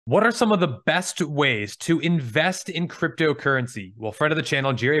What are some of the best ways to invest in cryptocurrency? Well, friend of the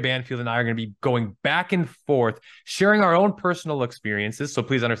channel, Jerry Banfield and I are going to be going back and forth, sharing our own personal experiences. So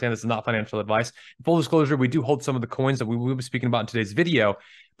please understand this is not financial advice. Full disclosure, we do hold some of the coins that we will be speaking about in today's video.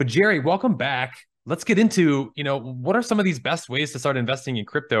 But Jerry, welcome back. Let's get into, what are some of these best ways to start investing in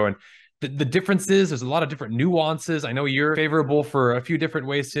crypto? And the differences, there's a lot of different nuances. I know you're favorable for a few different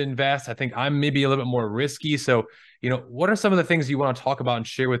ways to invest. I think I'm maybe a little bit more risky. So what are some of the things you want to talk about and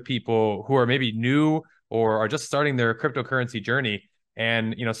share with people who are maybe new or are just starting their cryptocurrency journey?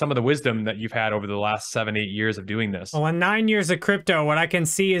 And, some of the wisdom that you've had over the last 7, 8 years of doing this. Well, in 9 years of crypto, what I can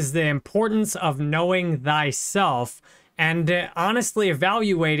see is the importance of knowing thyself and honestly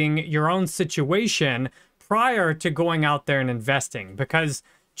evaluating your own situation prior to going out there and investing. Because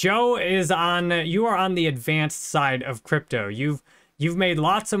Joe you are on the advanced side of crypto. You've made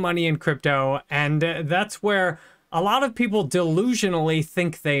lots of money in crypto, and that's where a lot of people delusionally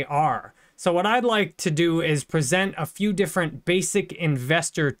think they are. So what I'd like to do is present a few different basic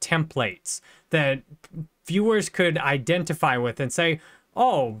investor templates that viewers could identify with and say,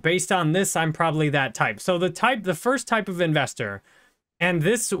 oh, based on this, I'm probably that type. So the first type of investor, and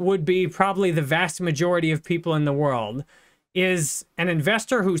this would be probably the vast majority of people in the world, is an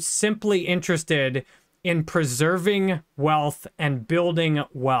investor who's simply interested in preserving wealth and building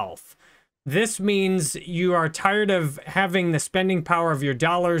wealth. This means you are tired of having the spending power of your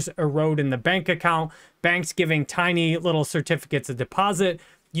dollars erode in the bank account, banks giving tiny little certificates of deposit.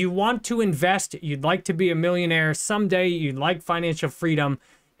 You want to invest, you'd like to be a millionaire someday, you'd like financial freedom,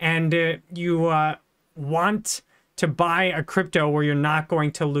 and you want to buy a crypto where you're not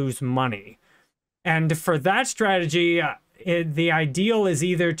going to lose money. And for that strategy, the ideal is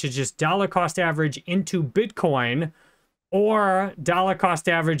either to just dollar cost average into Bitcoin or dollar cost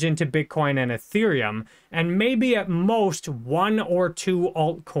average into Bitcoin and Ethereum, and maybe at most 1 or 2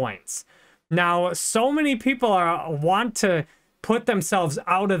 altcoins. Now, so many people want to put themselves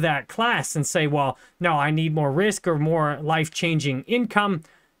out of that class and say, well, no, I need more risk or more life-changing income.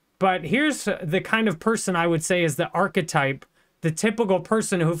 But here's the kind of person I would say is the archetype, the typical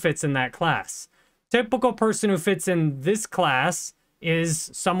person who fits in that class. Typical person who fits in this class is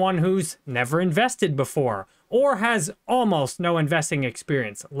someone who's never invested before or has almost no investing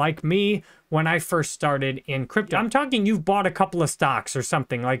experience, like me when I first started in crypto. I'm talking you've bought a couple of stocks or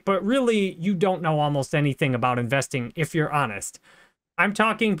something, but really you don't know almost anything about investing if you're honest. I'm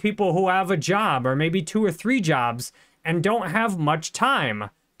talking people who have a job or maybe 2 or 3 jobs and don't have much time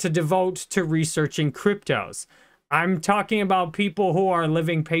to devote to researching cryptos. I'm talking about people who are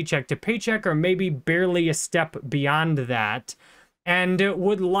living paycheck to paycheck or maybe barely a step beyond that and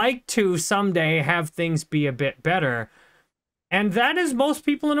would like to someday have things be a bit better. And that is most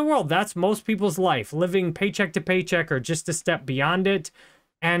people in the world. That's most people's life, living paycheck to paycheck or just a step beyond it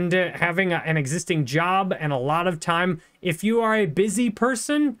and having an existing job and a lot of time. If you are a busy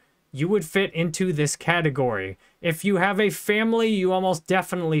person, you would fit into this category. If you have a family, you almost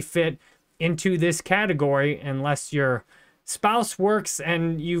definitely fit into this category unless your spouse works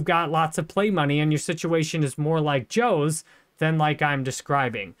and you've got lots of play money and your situation is more like Joe's than like I'm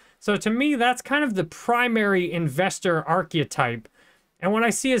describing. So to me, that's kind of the primary investor archetype. And what I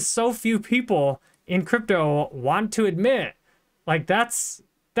see is so few people in crypto want to admit, that's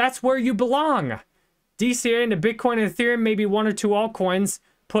where you belong. DCA into Bitcoin and Ethereum, maybe 1 or 2 altcoins,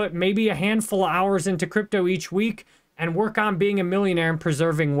 put maybe a handful of hours into crypto each week, and work on being a millionaire and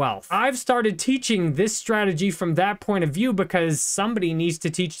preserving wealth. I've started teaching this strategy from that point of view because somebody needs to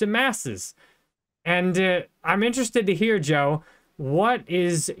teach the masses. And I'm interested to hear, Joe, what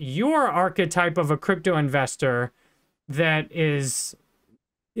is your archetype of a crypto investor that is,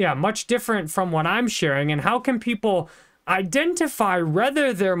 much different from what I'm sharing, and how can people identify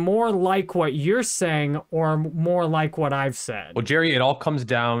whether they're more like what you're saying or more like what I've said? Well, Jerry, it all comes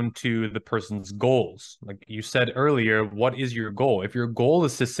down to the person's goals. Like you said earlier, what is your goal? If your goal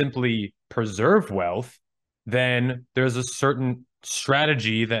is to simply preserve wealth, then there's a certain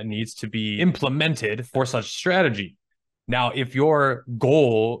strategy that needs to be implemented for such strategy. Now, if your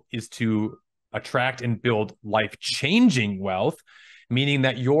goal is to attract and build life-changing wealth, meaning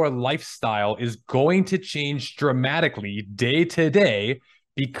that your lifestyle is going to change dramatically day to day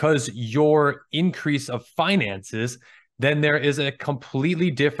because your increase of finances, then there is a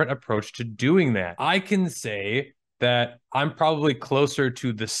completely different approach to doing that. I can say that I'm probably closer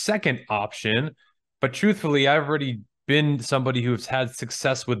to the second option, but truthfully, I've already been somebody who's had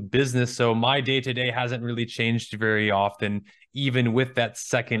success with business, so my day-to-day hasn't really changed very often, even with that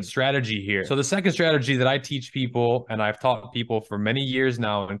second strategy here. So the second strategy that I teach people, and I've taught people for many years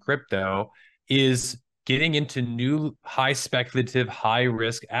now in crypto, is getting into new high speculative, high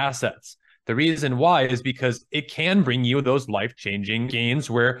risk assets. The reason why is because it can bring you those life-changing gains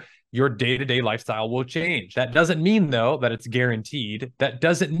where your day-to-day lifestyle will change. That doesn't mean, though, that it's guaranteed. That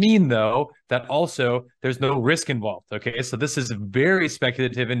doesn't mean, though, that also there's no risk involved. Okay, so this is very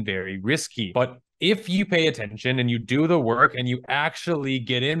speculative and very risky. But if you pay attention and you do the work and you actually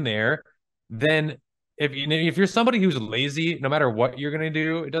get in there, then if you're somebody who's lazy, no matter what you're going to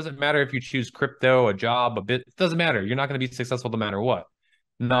do, it doesn't matter if you choose crypto, a job, a bit, it doesn't matter. You're not going to be successful no matter what.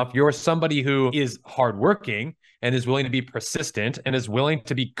 Now, if you're somebody who is hardworking and is willing to be persistent and is willing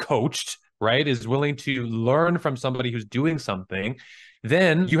to be coached, right, is willing to learn from somebody who's doing something,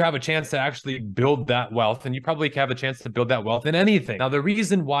 then you have a chance to actually build that wealth, and you probably have a chance to build that wealth in anything. Now, the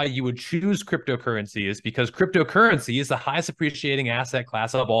reason why you would choose cryptocurrency is because cryptocurrency is the highest appreciating asset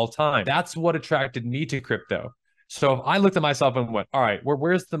class of all time. That's what attracted me to crypto. So if I looked at myself and went, all right,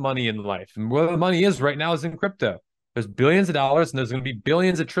 where's the money in life? And where the money is right now is in crypto. There's billions of dollars and there's going to be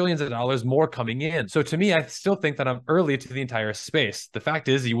billions of trillions of dollars more coming in. So to me, I still think that I'm early to the entire space. The fact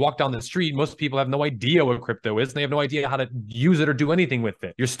is, you walk down the street, most people have no idea what crypto is, and they have no idea how to use it or do anything with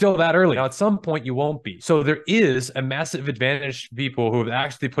it. You're still that early. Now, at some point, you won't be. So there is a massive advantage to people who have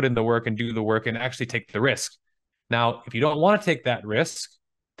actually put in the work and do the work and actually take the risk. Now, if you don't want to take that risk,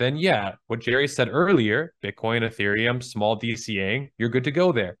 then yeah, what Jerry said earlier, Bitcoin, Ethereum, small DCAing, you're good to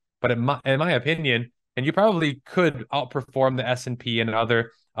go there. But in my opinion, and you probably could outperform the S&P and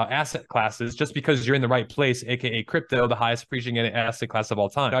other asset classes just because you're in the right place, aka crypto, the highest appreciating asset class of all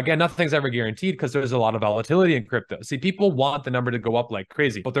time. Now, again, nothing's ever guaranteed because there's a lot of volatility in crypto. See, people want the number to go up like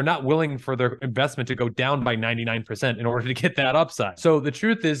crazy, but they're not willing for their investment to go down by 99% in order to get that upside. So the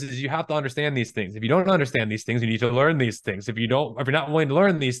truth is you have to understand these things. If you don't understand these things, you need to learn these things. If you're not willing to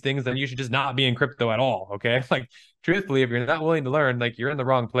learn these things, then you should just not be in crypto at all. Okay, like truthfully, if you're not willing to learn, like you're in the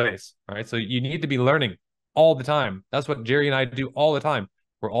wrong place. All right, so you need to be learning all the time. That's what Jerry and I do all the time.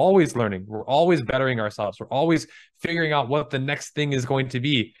 We're always learning. We're always bettering ourselves. We're always figuring out what the next thing is going to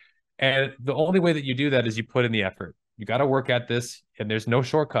be. And the only way that you do that is you put in the effort. You got to work at this, and there's no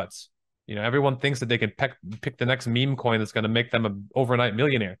shortcuts. You know, everyone thinks that they can pick the next meme coin that's going to make them an overnight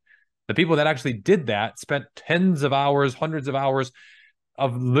millionaire. The people that actually did that spent tens of hours, hundreds of hours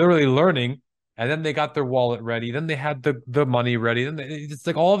of literally learning, and then they got their wallet ready. Then they had the money ready. Then it's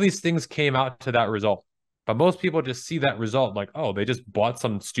like all of these things came out to that result. But most people just see that result like, oh, they just bought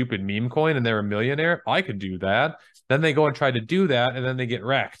some stupid meme coin and they're a millionaire. I could do that. Then they go and try to do that, and then they get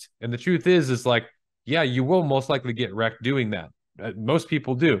wrecked. And the truth is like, yeah, you will most likely get wrecked doing that. Most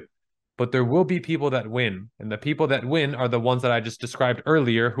people do. But there will be people that win. And the people that win are the ones that I just described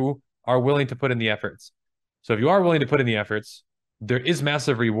earlier who are willing to put in the efforts. So if you are willing to put in the efforts, there is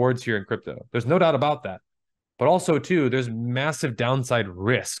massive rewards here in crypto. There's no doubt about that. But also, too, there's massive downside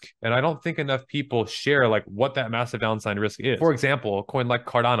risk. And I don't think enough people share like what that massive downside risk is. For example, a coin like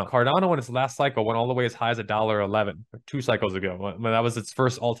Cardano. Cardano, in its last cycle, went all the way as high as $1.11 2 cycles ago, when that was its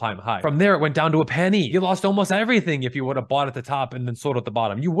first all-time high. From there, it went down to a penny. You lost almost everything if you would have bought at the top and then sold at the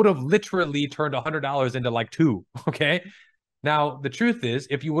bottom. You would have literally turned $100 into like $2, okay? Now, the truth is,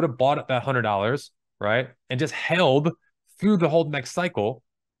 if you would have bought at that $100, right, and just held through the whole next cycle,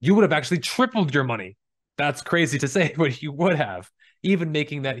 you would have actually tripled your money. That's crazy to say, but you would have, even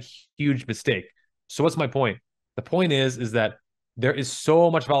making that huge mistake. So what's my point? The point is that there is so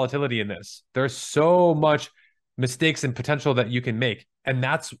much volatility in this. There's so much mistakes and potential that you can make. And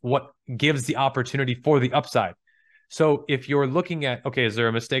that's what gives the opportunity for the upside. So if you're looking at, okay, is there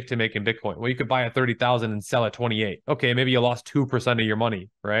a mistake to make in Bitcoin? Well, you could buy at 30,000 and sell at 28. Okay, maybe you lost 2% of your money,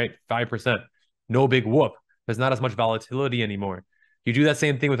 right? 5%. No big whoop. There's not as much volatility anymore. You do that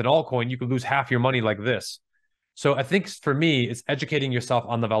same thing with an altcoin, you could lose half your money like this. So I think for me, it's educating yourself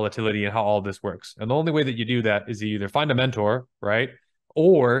on the volatility and how all this works. And the only way that you do that is you either find a mentor, right?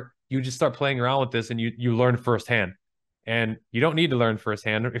 Or you just start playing around with this and you learn firsthand. And you don't need to learn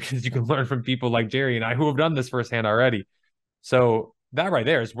firsthand because you can learn from people like Jerry and I who have done this firsthand already. So that right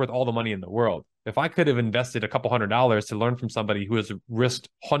there is worth all the money in the world. If I could have invested a couple $100 to learn from somebody who has risked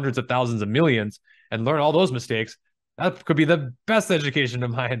hundreds of thousands of millions and learn all those mistakes, that could be the best education of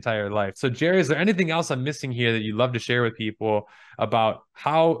my entire life. So, Jerry, is there anything else I'm missing here that you'd love to share with people about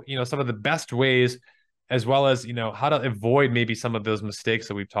how, some of the best ways, as well as, how to avoid maybe some of those mistakes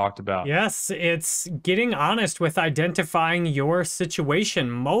that we've talked about? Yes, it's getting honest with identifying your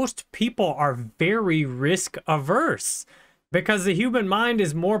situation. Most people are very risk averse because the human mind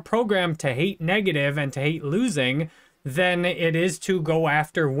is more programmed to hate negative and to hate losing than it is to go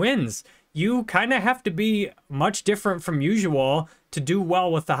after wins. You kind of have to be much different from usual to do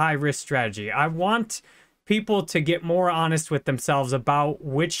well with the high risk strategy. I want people to get more honest with themselves about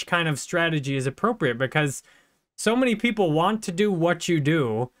which kind of strategy is appropriate, because so many people want to do what you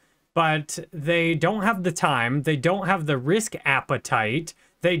do, but they don't have the time, they don't have the risk appetite,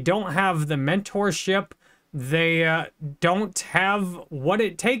 they don't have the mentorship, they don't have what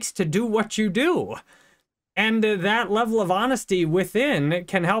it takes to do what you do. And that level of honesty within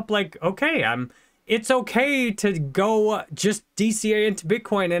can help, like, okay, it's okay to go just DCA into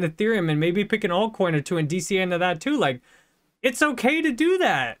Bitcoin and Ethereum and maybe pick an altcoin or two and DCA into that too. Like, it's okay to do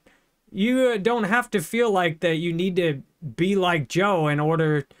that. You don't have to feel like that you need to be like Joe in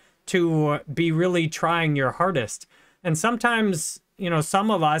order to be really trying your hardest. And sometimes, you know,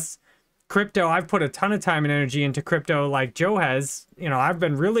 some of us, crypto, I've put a ton of time and energy into crypto like Joe has. You know, I've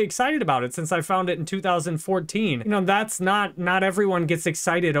been really excited about it since I found it in 2014. You know, that's not everyone gets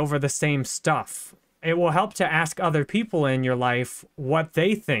excited over the same stuff. It will help to ask other people in your life what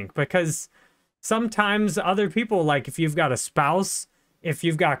they think, because sometimes other people, like if you've got a spouse, if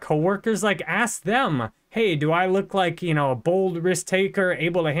you've got coworkers, like ask them, hey, do I look like, you know, a bold risk taker,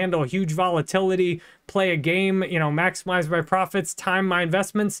 able to handle huge volatility, play a game, you know, maximize my profits, time my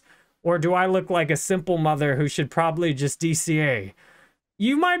investments? Or do I look like a simple mother who should probably just DCA?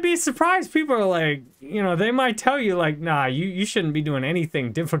 You might be surprised. People are like, you know, they might tell you like, nah, you shouldn't be doing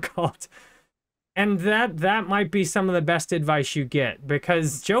anything difficult. And that might be some of the best advice you get,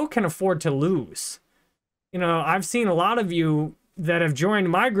 because Joe can afford to lose. You know, I've seen a lot of you that have joined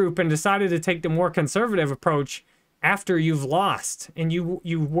my group and decided to take the more conservative approach after you've lost, and you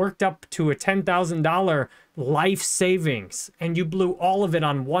worked up to a $10,000 life savings and you blew all of it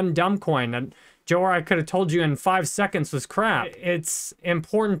on one dumb coin. And Joe, I could have told you in 5 seconds was crap. It's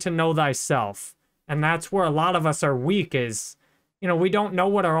important to know thyself. And that's where a lot of us are weak, is, you know, we don't know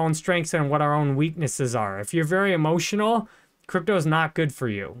what our own strengths and what our own weaknesses are. If you're very emotional, crypto is not good for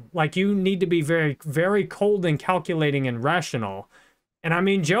you. Like, you need to be very, very cold and calculating and rational. And I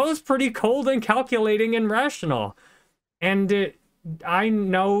mean, Joe's pretty cold and calculating and rational. And I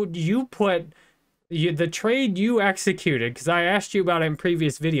know you put the trade you executed, because I asked you about it in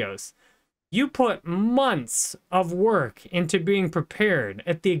previous videos. You put months of work into being prepared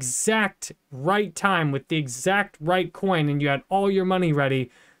at the exact right time with the exact right coin, and you had all your money ready,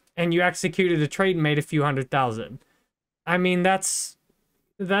 and you executed a trade and made a few $100,000. I mean, that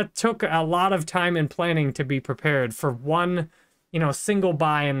took a lot of time and planning to be prepared for one, you know, single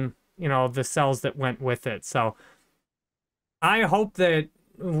buy and, you know, the sells that went with it. So I hope that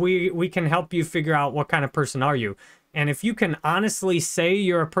we can help you figure out what kind of person are you. And if you can honestly say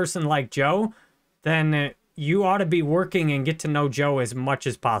you're a person like Joe, then you ought to be working and get to know Joe as much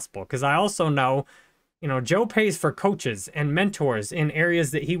as possible. Because I also know, you know, Joe pays for coaches and mentors in areas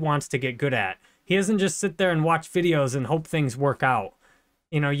that he wants to get good at. He doesn't just sit there and watch videos and hope things work out.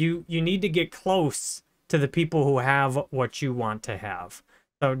 You know, you need to get close to the people who have what you want to have.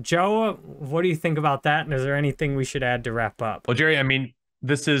 So, Joe, what do you think about that? And is there anything we should add to wrap up? Well, Jerry, I mean,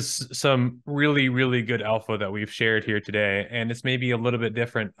 this is some really, really good alpha that we've shared here today. And it's maybe a little bit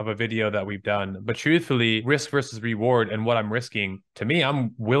different of a video that we've done. But truthfully, risk versus reward and what I'm risking, to me,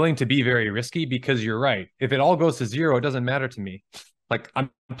 I'm willing to be very risky, because you're right. If it all goes to zero, it doesn't matter to me. Like,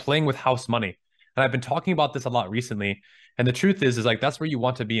 I'm playing with house money. And I've been talking about this a lot recently. And the truth is like, that's where you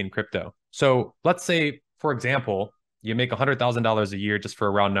want to be in crypto. So let's say, for example, you make $100,000 a year, just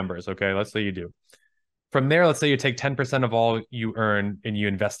for round numbers. Okay, let's say you do. From there, let's say you take 10% of all you earn and you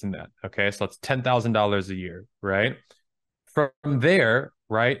invest in that. Okay, so that's $10,000 a year, right? From there,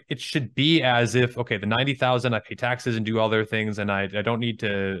 right, it should be as if, okay, the 90,000, I pay taxes and do other things, and I don't need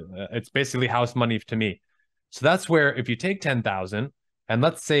to, it's basically house money to me. So that's where, if you take 10,000, and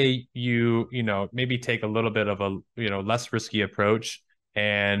let's say you know, maybe take a little bit of a, you know, less risky approach,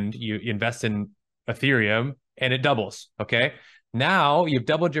 and you invest in Ethereum, and it doubles. Okay, now you've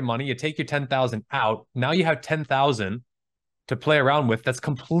doubled your money. You take your 10,000 out. Now you have 10,000 to play around with. That's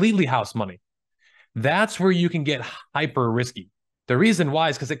completely house money. That's where you can get hyper risky. The reason why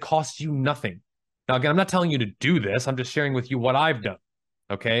is because it costs you nothing. Now, again, I'm not telling you to do this. I'm just sharing with you what I've done.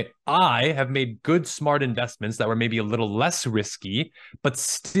 Okay, I have made good, smart investments that were maybe a little less risky, but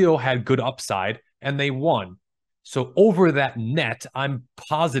still had good upside, and they won. So over that net, I'm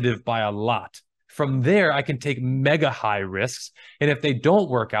positive by a lot. From there, I can take mega high risks. And if they don't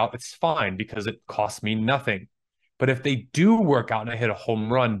work out, it's fine, because it costs me nothing. But if they do work out and I hit a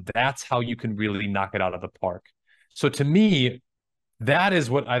home run, that's how you can really knock it out of the park. So to me, that is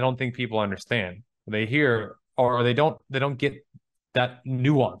what I don't think people understand. They hear, or they don't get that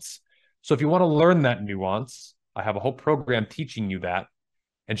nuance. So if you want to learn that nuance, I have a whole program teaching you that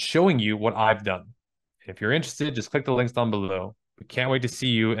and showing you what I've done. If you're interested, just click the links down below. We can't wait to see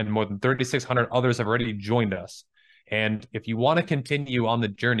you. And more than 3,600 others have already joined us. And if you want to continue on the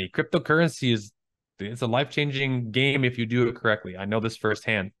journey, cryptocurrency it's a life-changing game if you do it correctly. I know this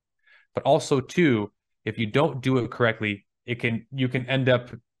firsthand. But also, too, if you don't do it correctly, you can end up,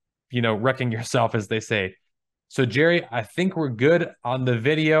 wrecking yourself, as they say. So, Jerry, I think we're good on the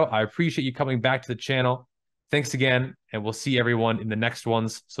video. I appreciate you coming back to the channel. Thanks again, and we'll see everyone in the next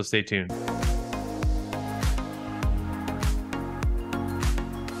ones. So stay tuned.